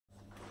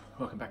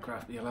Welcome back,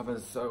 craft beer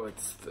lovers. So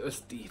it's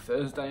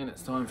Thursday and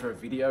it's time for a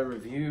video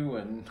review,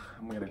 and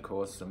I'm going to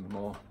cause some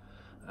more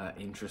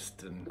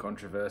interest and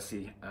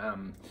controversy.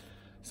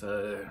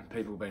 So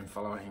people have been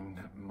following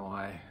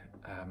my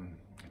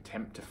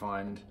attempt to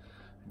find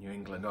a New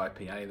England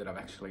IPA that I've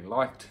actually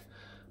liked.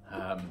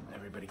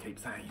 Everybody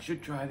keeps saying you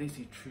should try this,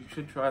 you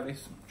should try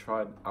this. I've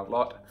tried a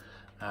lot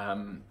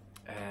and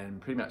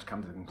pretty much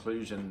come to the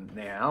conclusion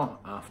now,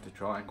 after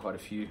trying quite a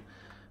few,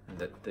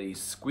 that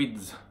these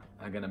squids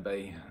are going to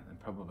be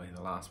probably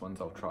the last ones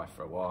I'll try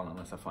for a while,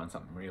 unless I find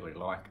something really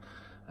like.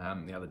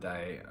 The other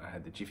day I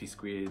had the Jiffy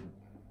Squid,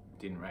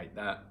 didn't rate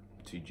that,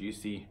 too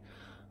juicy.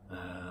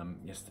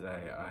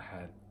 Yesterday I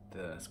had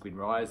the Squid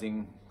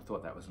Rising,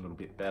 thought that was a little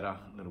bit better,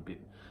 a little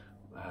bit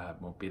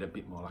more bitter, a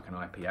bit more like an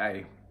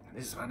IPA.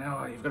 This one,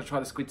 oh, you've got to try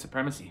the Squid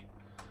Supremacy.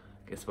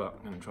 Guess what,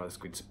 I'm going to try the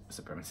Squid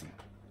Supremacy.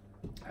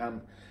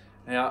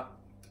 Now,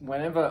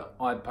 whenever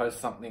I post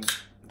something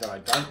that I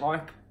don't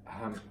like,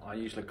 I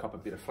usually cop a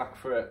bit of flack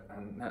for it,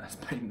 and that's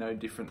been no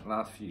different the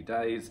last few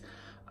days.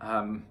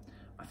 I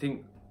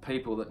think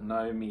people that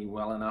know me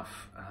well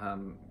enough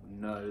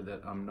know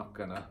that I'm not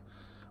gonna,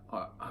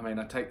 I mean,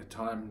 I take the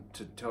time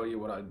to tell you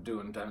what I do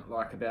and don't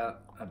like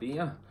about a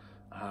beer.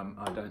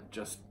 I don't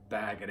just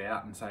bag it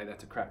out and say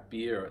that's a crap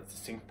beer or it's a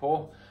sink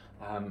pour.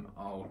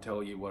 I'll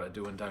tell you what I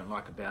do and don't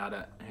like about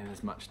it in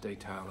as much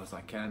detail as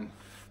I can.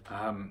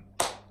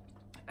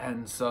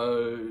 And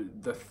so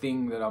the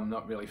thing that I'm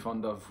not really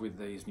fond of with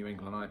these New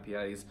England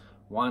IPAs,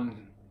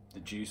 one, the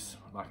juice.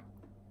 Like,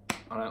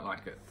 I don't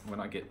like it when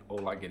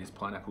all I get is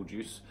pineapple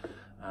juice.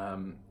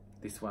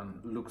 This one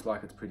looks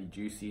like it's pretty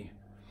juicy.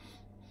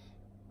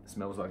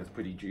 Smells like it's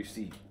pretty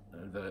juicy.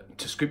 The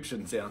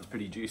description sounds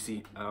pretty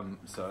juicy.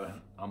 So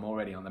I'm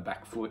already on the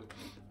back foot.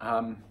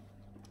 I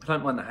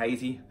don't mind the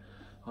hazy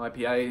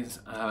IPAs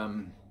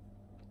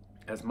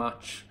as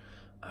much.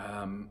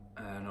 And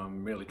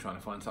I'm really trying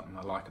to find something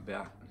I like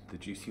about the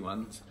juicy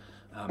ones.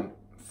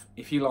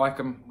 If you like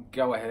them,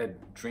 go ahead,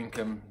 drink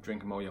them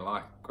all you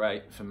like,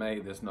 great. For me,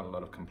 there's not a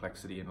lot of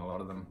complexity in a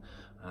lot of them.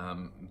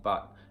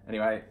 But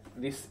anyway,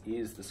 this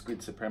is the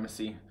Squid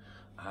Supremacy.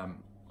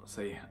 We'll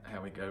see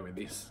how we go with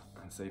this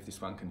and see if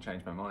this one can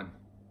change my mind.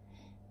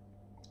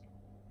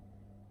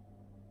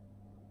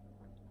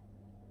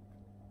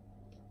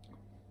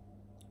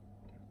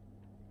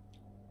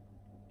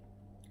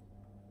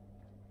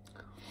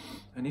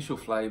 Initial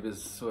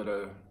flavours, sort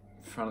of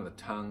front of the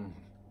tongue,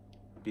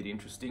 a bit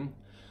interesting.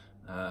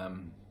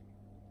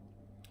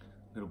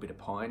 Little bit of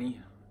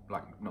piney,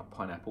 like not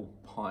pineapple,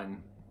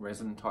 pine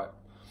resin type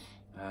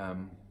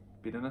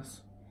bitterness.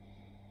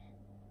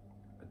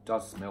 It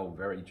does smell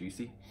very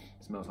juicy.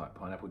 It smells like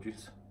pineapple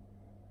juice.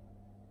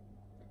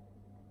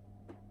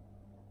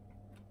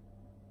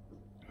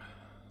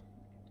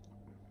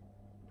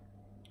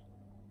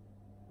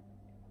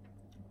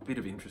 Bit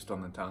of interest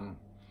on the tongue.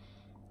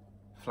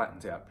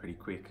 Flattens out pretty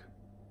quick.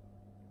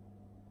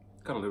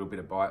 Got a little bit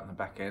of bite on the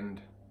back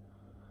end.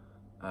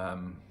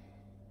 I'm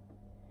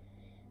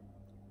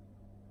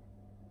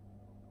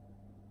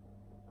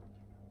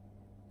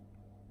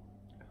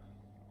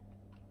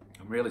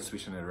really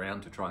swishing it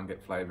around to try and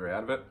get flavour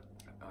out of it.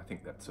 I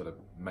think that's sort of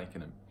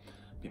making it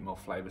a bit more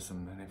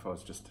flavoursome than if I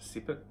was just to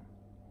sip it.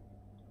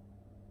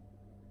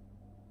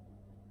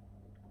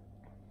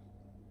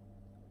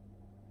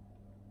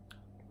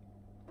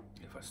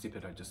 If I sip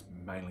it, I just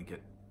mainly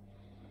get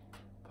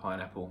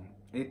pineapple.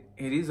 It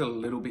is a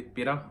little bit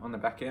bitter on the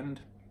back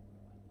end.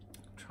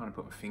 I'm trying to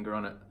put my finger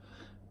on it.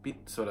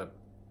 Bit sort of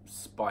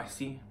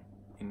spicy,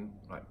 in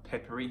like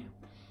peppery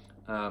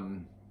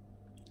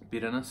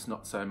bitterness,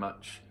 not so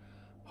much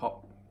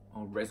hot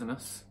or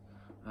resinous.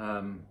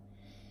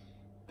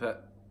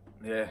 But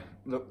yeah,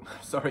 look,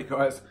 sorry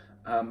guys,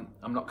 I'm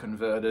not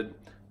converted.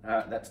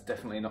 That's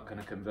definitely not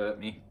going to convert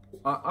me.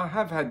 I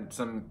have had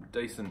some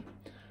decent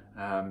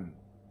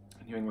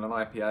New England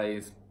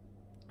IPAs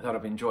that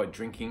I've enjoyed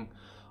drinking.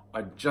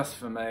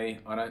 For me,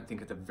 I don't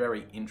think it's a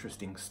very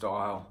interesting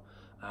style.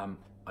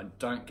 I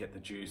don't get the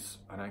juice,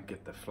 I don't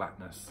get the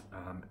flatness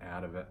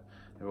out of it.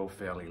 They're all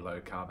fairly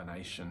low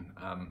carbonation.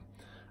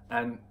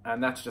 And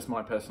that's just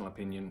my personal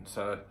opinion,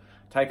 so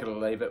take it or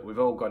leave it. We've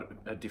all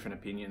got different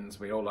opinions,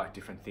 we all like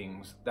different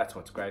things. That's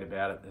what's great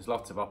about it. There's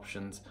lots of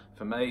options.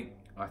 For me,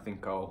 I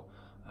think I'll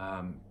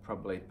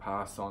probably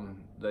pass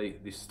on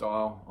this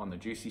style, on the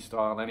juicy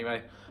style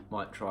anyway.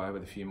 Might try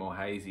with a few more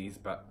hazies,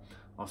 but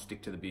I'll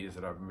stick to the beers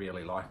that I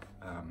really like,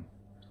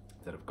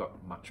 that have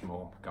got much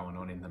more going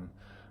on in them,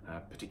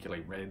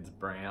 particularly reds,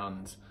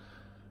 browns,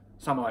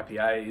 some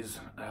IPAs,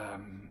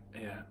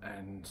 yeah,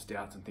 and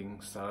stouts and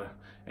things. So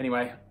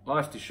anyway,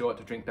 life's too short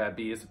to drink bad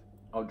beers.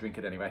 I'll drink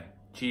it anyway.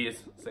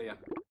 Cheers, see ya.